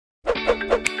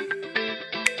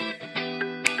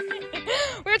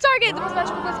Target, the most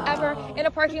magical place ever, in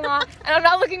a parking lot, and I'm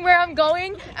not looking where I'm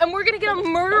going, and we're gonna get a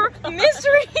murder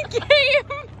mystery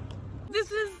game.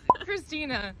 This is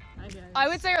Christina. I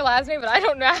would say her last name, but I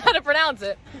don't know how to pronounce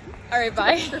it. All right,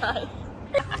 bye.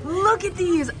 Look at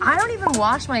these. I don't even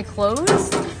wash my clothes,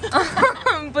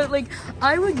 but like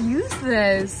I would use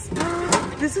this.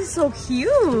 This is so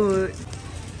cute.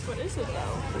 What is it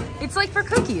though? It's like for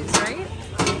cookies, right?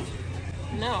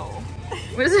 No.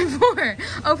 What is it for?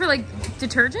 Oh, for like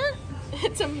detergent?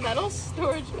 It's a metal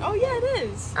storage. Oh yeah, it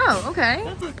is. Oh,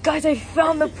 okay. Guys, I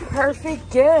found the perfect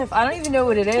gift. I don't even know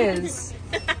what it is.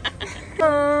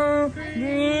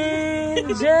 Breathe,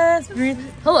 just breathe.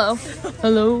 Hello.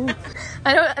 Hello.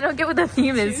 I don't get what the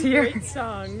theme is here. Great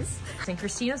songs. And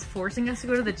Christina's forcing us to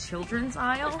go to the children's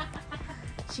aisle.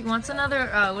 She wants another,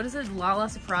 what is it, Lala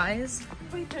surprise?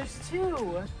 Wait, there's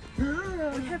two.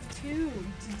 We have two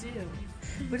to do.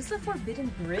 What is the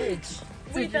Forbidden Bridge? It's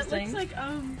Wait, that interesting. looks like,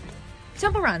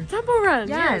 Temple Run. Temple Run.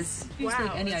 Yes. Wow, Use,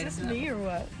 like, any is item. this me or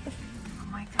what? Oh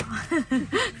my god.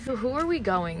 So who are we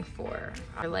going for?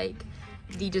 Are like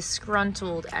the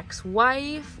disgruntled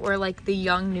ex-wife or like the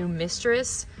young new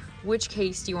mistress? Which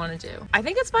case do you want to do? I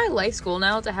think it's my life goal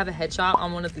now to have a headshot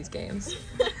on one of these games.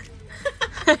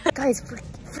 Guys,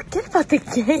 forget about the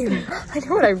game. I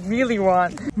know what I really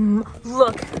want.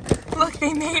 Look,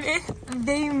 they made it.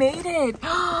 They made it.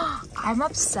 I'm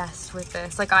obsessed with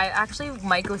this. Like, I actually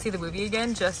might go see the movie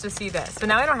again just to see this. But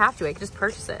now I don't have to. I can just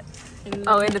purchase it.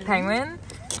 Oh, and the penguin?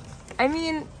 I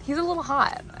mean, he's a little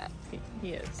hot.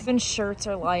 He is. Even shirts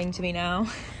are lying to me now.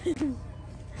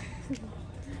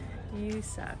 You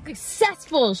suck.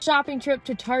 Successful shopping trip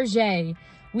to Target.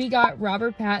 We got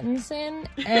Robert Pattinson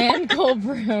and Cold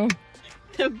Brew.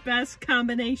 The best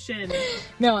combination.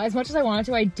 No, as much as I wanted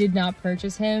to, I did not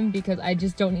purchase him because I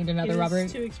just don't need another Robert.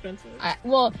 Too expensive.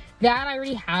 Well, that I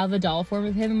already have a doll form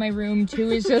of him in my room. 2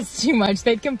 is just too much.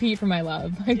 They'd compete for my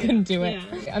love. I couldn't do it.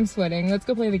 Yeah. I'm sweating. Let's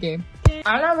go play the game.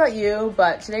 I don't know about you,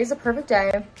 but today's the perfect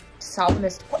day to solve the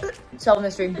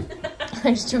mystery.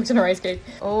 I just choked on a rice cake.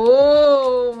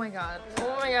 Oh my god.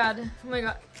 Oh my god. Oh my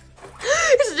god.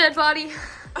 It's a dead body.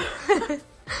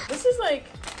 This is like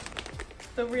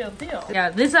the real deal. Yeah,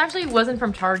 this actually wasn't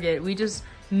from Target. We just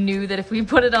knew that if we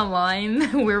put it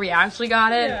online where we actually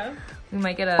got it, we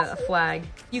might get a flag.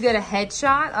 You get a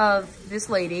headshot of this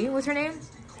lady. What's her name?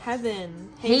 Haven.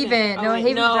 No, wait,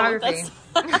 Haven no, Photography.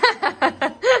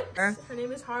 Her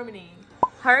name is Harmony.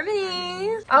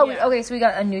 Harmony. Oh, Yeah. okay, so we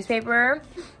got a newspaper.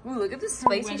 Ooh, look at this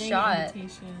spicy Wedding shot.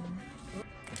 invitation.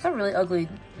 It's a really ugly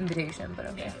invitation, but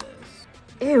okay. Yeah, it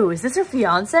is. Ew, is this her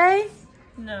fiance?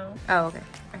 No, Oh, okay.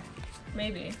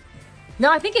 maybe.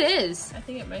 No, I think it is. I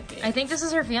think it might be. I think this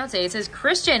is her fiance. It says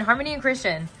Christian, Harmony and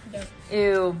Christian. Yep.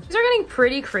 Ew. These are getting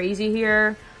pretty crazy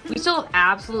here. We still have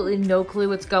absolutely no clue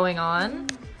what's going on.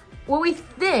 What we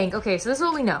think, okay, so this is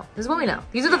what we know. This is what we know.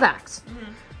 These are the facts.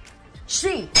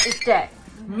 She is dead,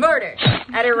 murdered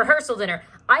at a rehearsal dinner.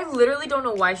 I literally don't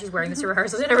know why she's wearing this at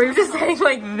rehearsal dinner. We were just saying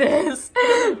like this.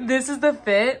 This is the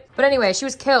fit. But anyway, she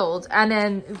was killed. And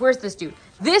then, where's this dude?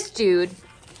 This dude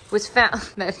was found,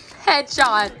 that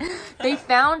headshot. They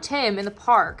found him in the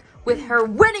park with her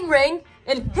wedding ring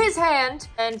in his hand.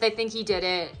 And they think he did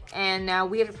it. And now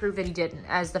we have to prove that he didn't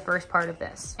as the first part of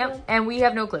this. Yep. And we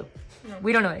have no clue. No.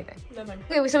 We don't know anything. Nothing.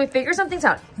 Okay, so we figured some things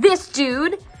out. This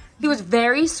dude, he was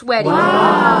very sweaty.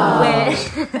 Wow.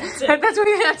 That's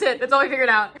it. That's all we figured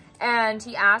out. And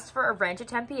he asked for a wrench at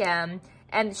 10 p.m.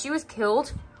 And she was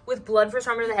killed with blood first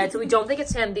to the head. So we don't think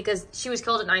it's him because she was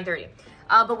killed at 9:30.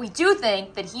 But we do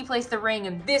think that he placed the ring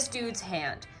in this dude's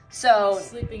hand. So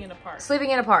Sleeping in a park. Sleeping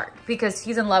in a park because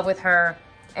he's in love with her.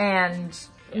 And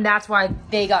that's why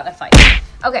they got in a fight.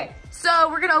 Okay, so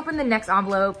we're going to open the next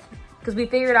envelope because we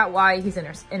figured out why he's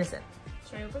innocent.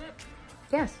 Should I open it?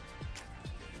 Yes.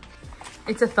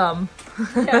 It's a thumb.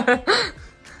 Yeah.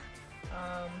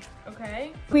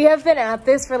 Okay. We have been at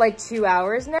this for like 2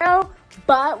 hours now,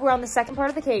 but we're on the second part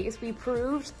of the case. We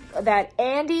proved that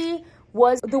Andy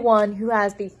was the one who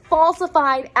has the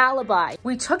falsified alibi.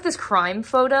 We took this crime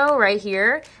photo right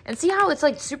here and see how it's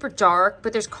like super dark,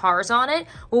 but there's cars on it.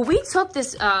 Well, we took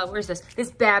this, where's this? This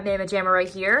bad mama jamma right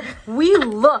here. We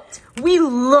looked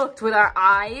with our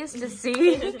eyes to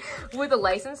see what the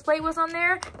license plate was on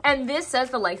there. And this says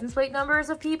the license plate numbers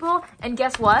of people. And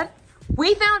guess what?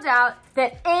 We found out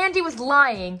that Andy was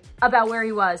lying about where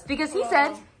he was because he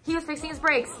said he was fixing his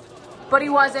brakes, but he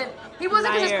wasn't. He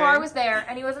wasn't because his car was there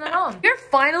and he wasn't at home. We're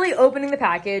finally opening the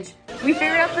package. We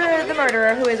figured out the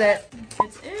murderer. Who is it?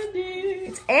 It's Andy.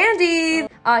 It's Andy.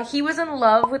 He was in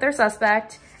love with our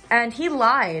suspect and he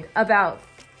lied about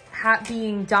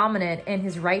being dominant in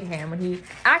his right hand when he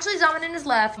actually is dominant in his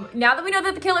left. Now that we know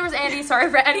that the killer was Andy, sorry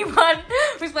for anyone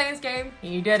who's playing this game,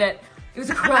 he did it. It was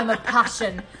a crime of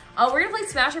passion. We're gonna play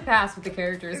Smash or Pass with the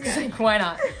characters, because like, why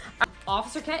not?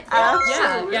 Officer Kent?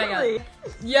 Absolutely.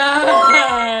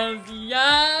 Yes,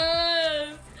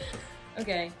 yes.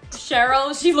 Okay,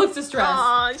 Cheryl, she looks distressed.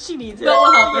 Aw, she needs it. But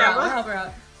we'll help her Yeah, out, we'll help her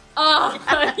out.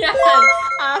 Oh, yes.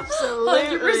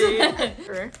 Absolutely.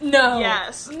 100%. No.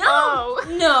 Yes. No. Oh.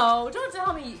 No, don't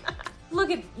tell me.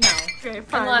 Look at, no. Okay, And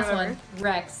fine, the last whatever. one,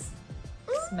 Rex.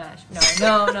 Smash.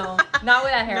 No. Not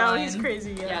with that hairline. No, he's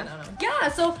crazy. Yeah, no. Yeah,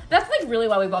 so that's like really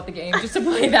why we bought the game, just to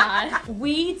play that.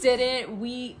 We did it.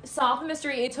 We solved the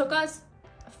mystery. It took us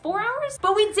 4 hours,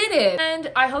 but we did it.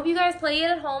 And I hope you guys play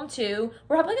it at home too.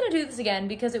 We're probably gonna do this again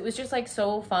because it was just like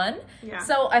so fun. Yeah.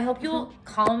 So I hope you'll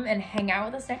come and hang out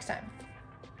with us next time.